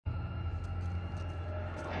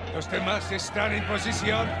Los demás están en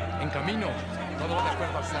posición. En camino. Todo de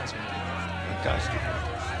acuerdo al plan, señor. Fantástico.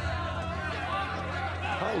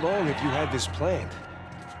 How long have you had this planned?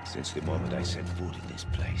 Since the moment I set foot in this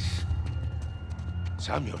place.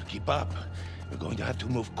 Samuel, keep up. We're going to have to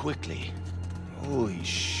move quickly. Holy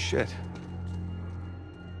shit.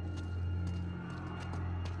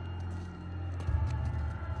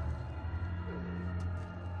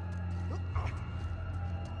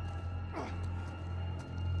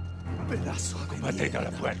 Pedazo de Mantén a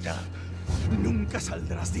la puerta. Nunca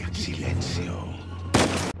saldrás de aquí. Silencio.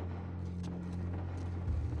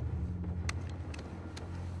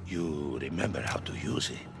 You remember how to use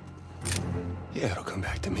it? Yeah, it'll come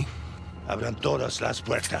back to me. Abran todas las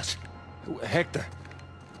puertas. Hector,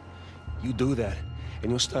 you do that,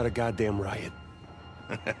 and you'll start a goddamn riot.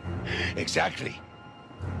 Exactly.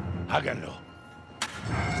 Háganlo.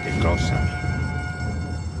 Stay close, Samuel.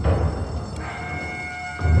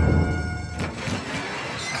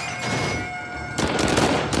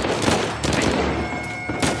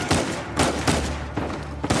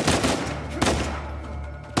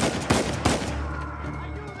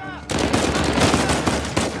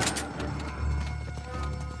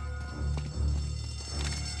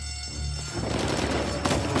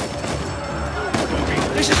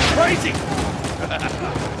 This is crazy!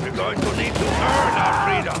 We're going to need to earn our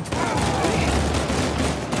freedom.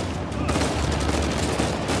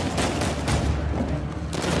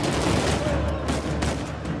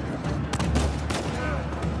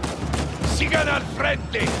 Sigan al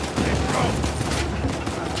frente. Let's go.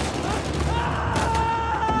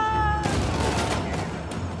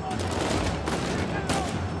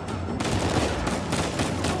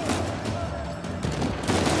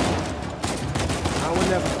 I would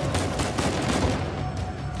never.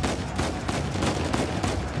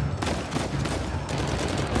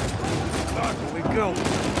 Here we go.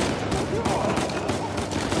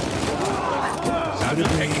 Samuel,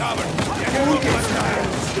 take cover.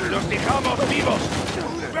 Los dejamos vivos.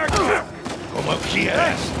 Como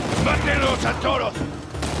quieras. Mátenlos a todos.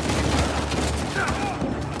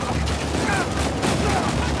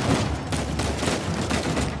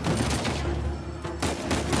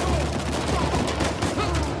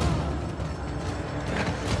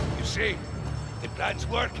 You see, the plan's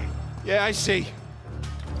working. Yeah, I see.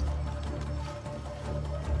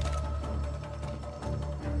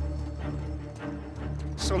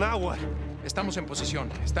 So now what? Estamos en posición.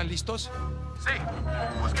 ¿Están listos? Sí,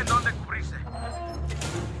 busquen dónde cubrirse.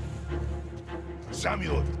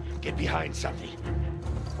 Samuel, get behind something.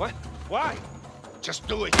 What? Why? Just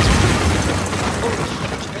do it.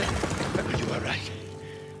 Are you all right?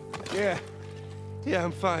 Yeah. Yeah,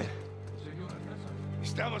 I'm fine.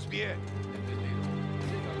 Estamos bien.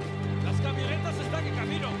 Las camionetas están en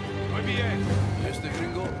camino. Muy bien. Este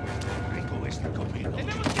gringo. Gringo está conmigo.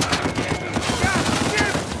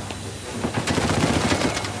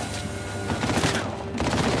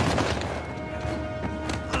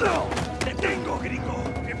 ¡Te tengo, gringo!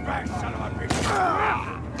 Get back, son of a bitch.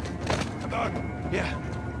 Come on. Yeah.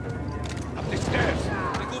 Up the stairs.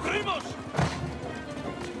 ¡Te cubrimos!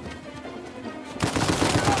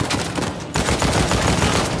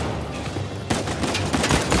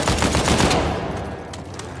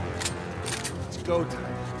 It's go time.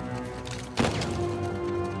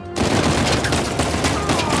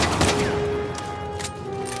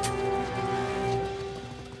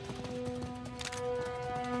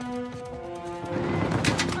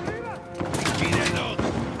 Tírenlo.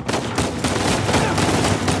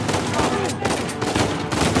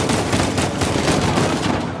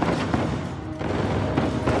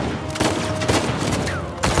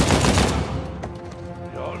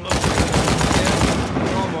 You're almost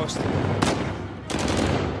Almost.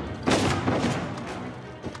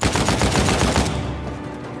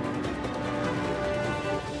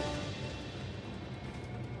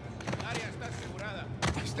 El área está asegurada.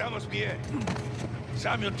 Estamos bien.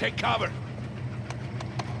 Samuel, take cover.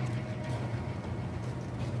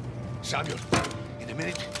 Samuel, in a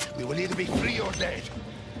minute, we will either be free or dead.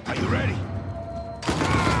 Are you ready?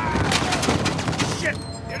 Shit!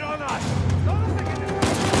 Get on us!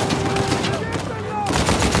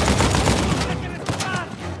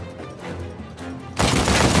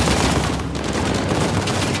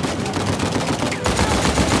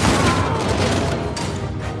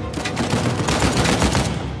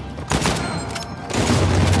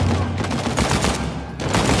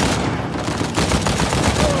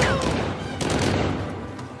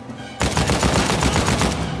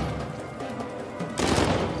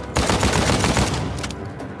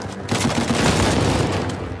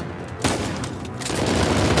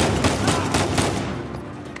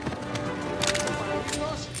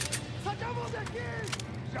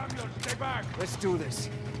 do this.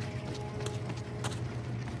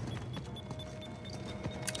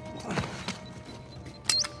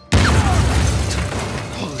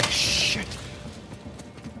 Holy shit.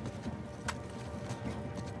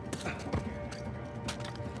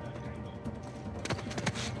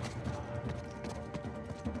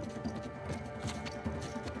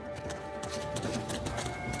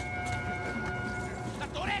 ¡La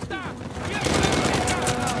torreta!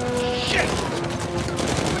 Shit!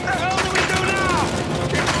 What the hell do we do now?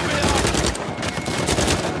 Get moving up!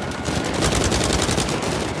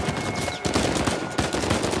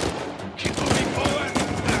 Keep moving forward!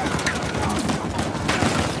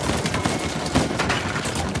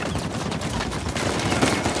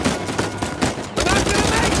 ¡We're not gonna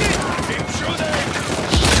make it! Keep shooting!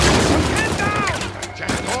 Get down!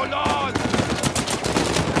 Just hold on!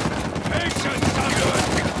 Patience, Samuel!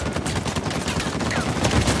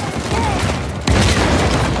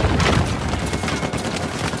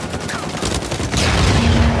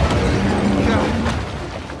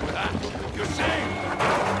 You're safe!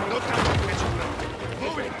 No time to catch your breath.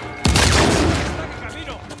 Moving! ¡Está en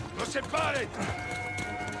camino! ¡No se paren!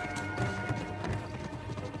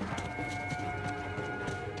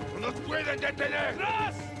 ¡No nos pueden detener!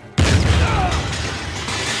 ¡Atrás!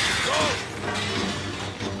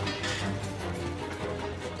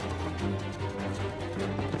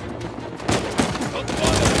 ¡No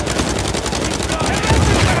pueden!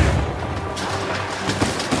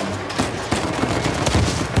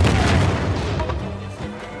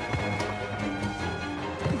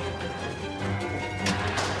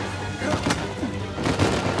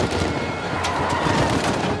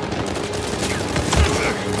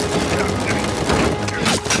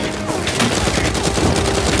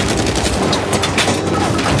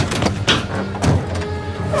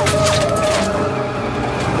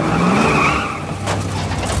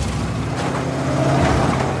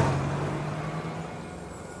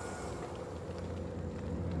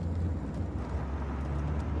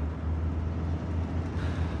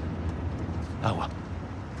 Agua.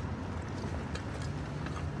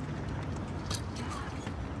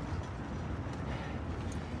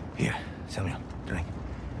 Here, Samuel, drink.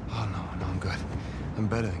 Oh, no, I'm good. I'm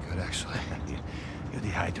better than good, actually. You're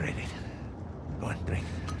dehydrated. Go on, drink.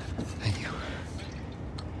 Thank you.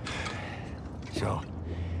 So,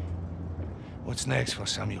 what's next for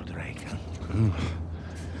Samuel Drake, huh?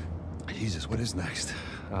 Jesus, what is next?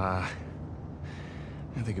 I'm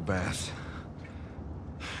gonna take a bath.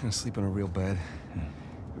 I'm gonna sleep in a real bed.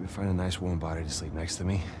 Maybe find a nice warm body to sleep next to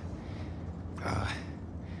me.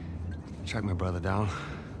 Track my brother down.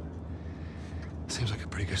 Seems like a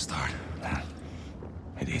pretty good start.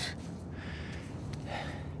 It is.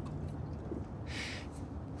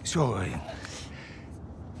 So,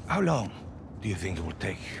 how long do you think it will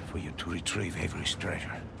take for you to retrieve Avery's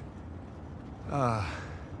treasure? I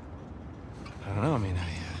don't know. I mean,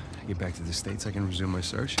 I get back to the States, I can resume my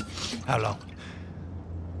search. How long?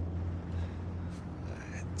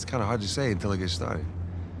 It's kind of hard to say until I get started.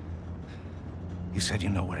 You said you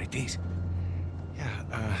know where it is.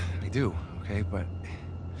 Yeah, I do, okay? But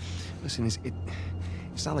listen,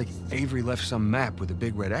 it's not like Avery left some map with a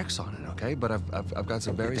big red X on it, okay? But I've got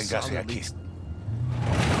some very solid leads.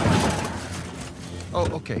 Oh,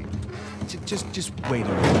 okay. Just wait a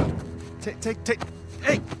minute.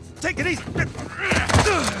 Hey, take it easy.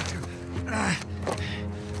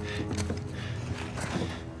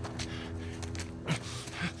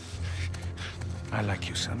 I like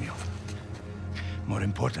you, Samuel. More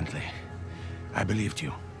importantly, I believed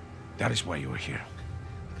you. That is why you were here.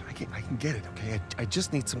 I can get it, okay? I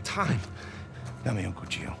just need some time. Dame un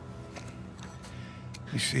cuchillo.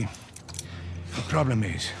 You see, the problem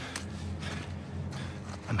is,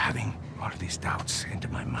 I'm having all these doubts into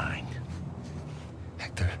my mind.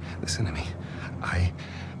 Hector, listen to me. I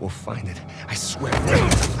will find it. I swear.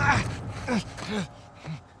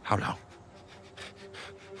 How long?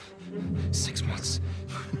 6 months.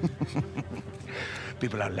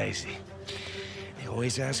 People are lazy. They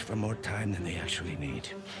always ask for more time than they actually need.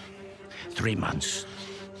 3 months.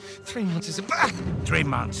 3 months is a... 3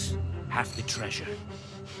 months. Half the treasure.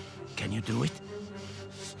 Can you do it?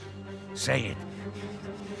 Say it.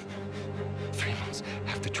 3 months,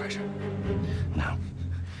 half the treasure. Now,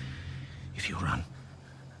 if you run,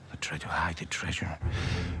 or try to hide the treasure,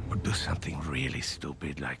 or do something really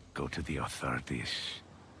stupid like go to the authorities,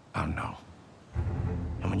 I'll know.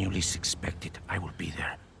 And when you least expect it, I will be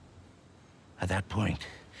there. At that point,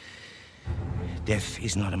 death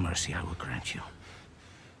is not a mercy I will grant you.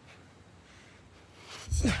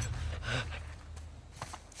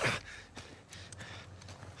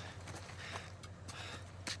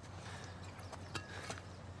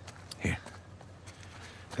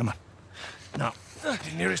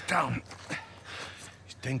 The nearest town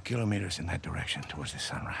is 10 kilometers in that direction towards the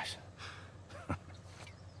sunrise.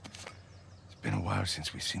 It's been a while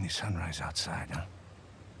since we've seen the sunrise outside, huh?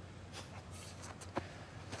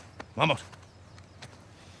 Vamos.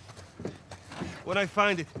 When I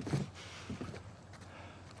find it...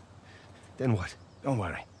 Then what? Don't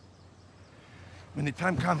worry. When the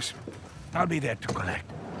time comes, I'll be there to collect.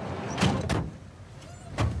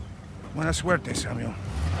 Buena suerte, Samuel.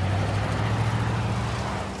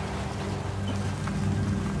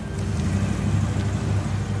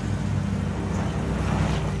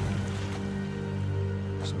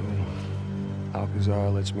 So, Alcazar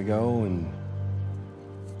lets me go, and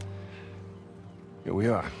here we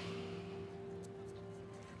are.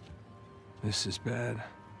 This is bad.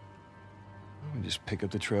 We just pick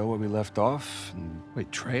up the trail where we left off, and...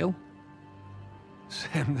 Wait, trail?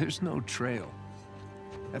 Sam, there's no trail.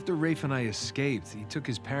 After Rafe and I escaped, he took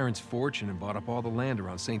his parents' fortune and bought up all the land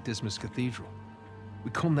around St. Dismas Cathedral.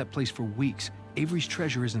 We combed that place for weeks. Avery's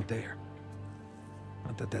treasure isn't there.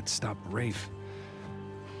 Not that that stopped Rafe.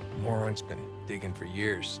 The moron's been digging for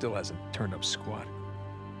years, still hasn't turned up squat.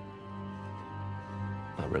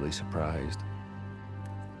 Not really surprised.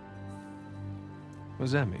 What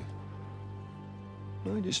does that mean?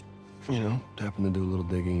 I just, you know, happened to do a little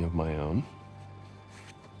digging of my own.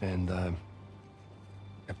 And, I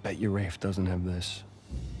bet you Rafe doesn't have this.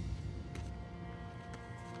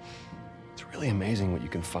 It's really amazing what you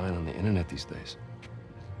can find on the internet these days.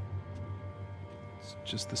 It's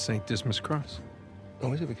just the St. Dismas cross.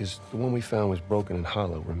 Oh, is it? Because the one we found was broken and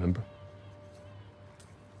hollow, remember?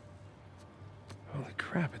 Holy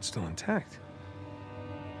crap, it's still intact.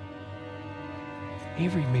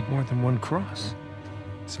 Avery made more than one cross.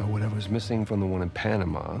 So whatever's missing from the one in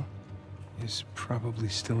Panama... is probably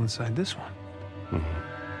still inside this one. Mm-hmm.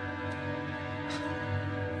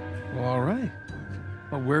 Well, all right.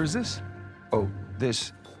 Well, where is this? Oh,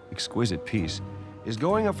 this exquisite piece is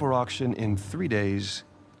going up for auction in 3 days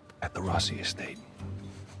at the Rossi estate.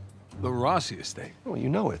 The Rossi estate? Oh, you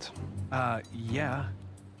know it. Yeah.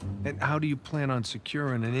 And how do you plan on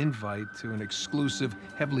securing an invite to an exclusive,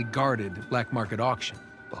 heavily guarded black market auction?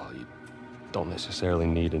 Well, you don't necessarily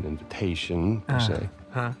need an invitation, per se.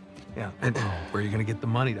 Huh? Yeah. And where are you gonna get the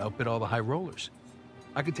money to outbid all the high rollers?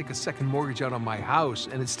 I could take a second mortgage out on my house,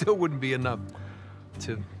 and it still wouldn't be enough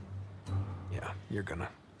to... Yeah, you're gonna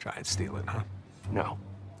try and steal it, huh? No.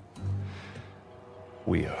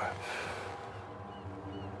 We are.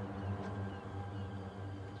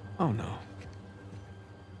 Oh, no.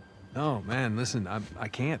 No, man, listen, I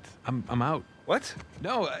can't. I'm out. What?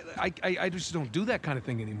 No, I just don't do that kind of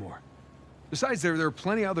thing anymore. Besides, there are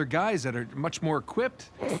plenty of other guys that are much more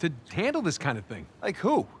equipped to handle this kind of thing. Like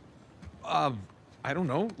who? I don't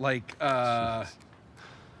know, like,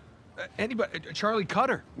 anybody, Charlie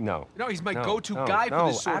Cutter. No. No, he's my No, go-to no, guy for no,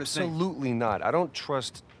 this sort of thing. absolutely not. I don't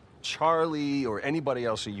trust Charlie or anybody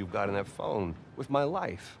else that you've got on that phone with my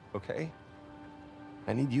life, okay?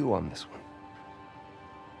 I need you on this one.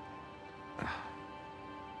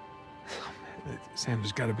 Sam,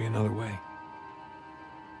 there's got to be another way.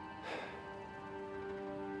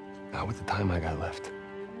 Not with the time I got left.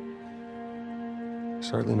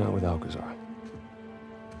 Certainly not with Alcazar.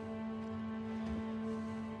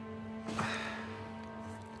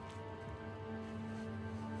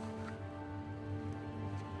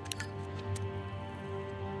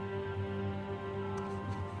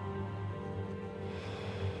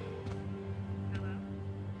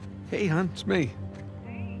 Hey, hon, it's me.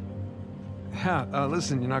 Yeah,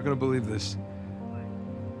 listen, you're not gonna believe this.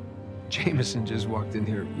 Jameson just walked in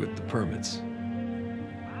here with the permits.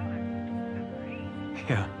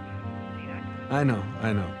 Yeah. I know,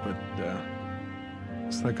 but,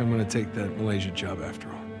 it's like I'm gonna take that Malaysia job after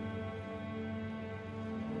all.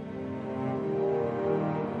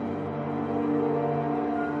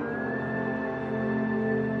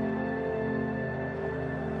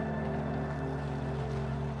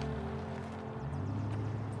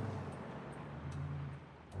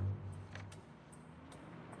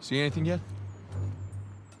 See anything yet?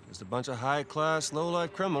 Just a bunch of high-class,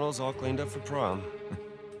 low-life criminals all cleaned up for prom.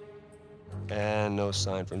 And no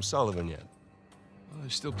sign from Sullivan yet. Well,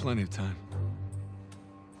 there's still plenty of time.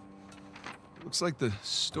 Looks like the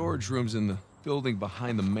storage room's in the building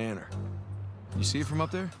behind the manor. You see it from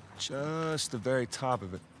up there? Just the very top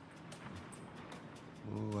of it.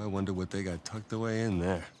 Oh, I wonder what they got tucked away in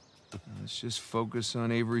there. Let's just focus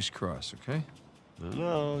on Avery's Cross, okay?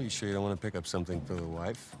 No, you sure you don't want to pick up something for the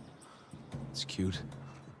wife? It's cute.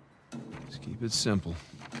 Just keep it simple.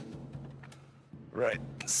 Right.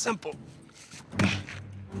 Simple.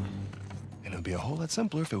 And It'd be a whole lot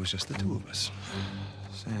simpler if it was just the two of us.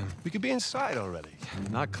 Sam, We could be inside already.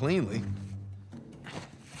 not cleanly.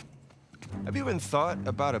 Have you even thought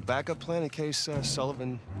about a backup plan in case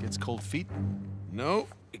Sullivan gets cold feet? No,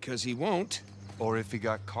 because he won't. Or if he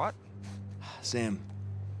got caught? Sam,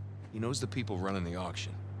 he knows the people running the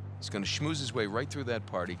auction. He's gonna schmooze his way right through that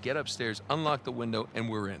party, get upstairs, unlock the window, and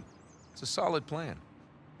we're in. It's a solid plan.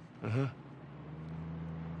 Uh-huh.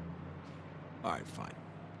 All right, fine.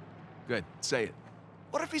 Good, say it.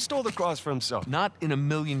 What if he stole the cross for himself? Not in a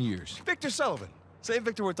million years. Victor Sullivan. Same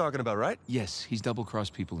Victor we're talking about, right? Yes, he's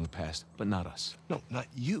double-crossed people in the past, but not us. No, not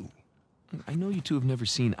you. I know you two have never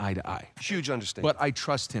seen eye to eye. Huge understanding. But I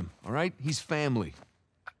trust him, all right? He's family.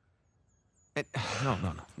 And,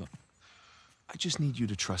 no. I just need you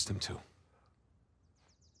to trust him, too.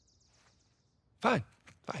 Fine.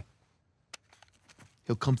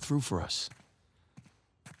 He'll come through for us.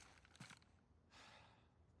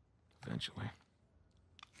 Eventually.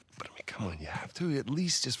 But I mean, come on, you have to at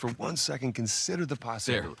least just for 1 second consider the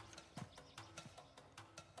possibility.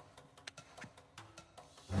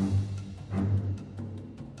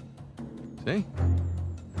 See?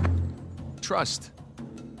 Trust.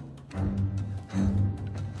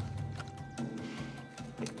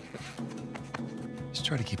 Just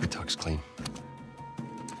try to keep your tux clean.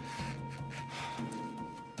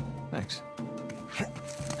 Thanks.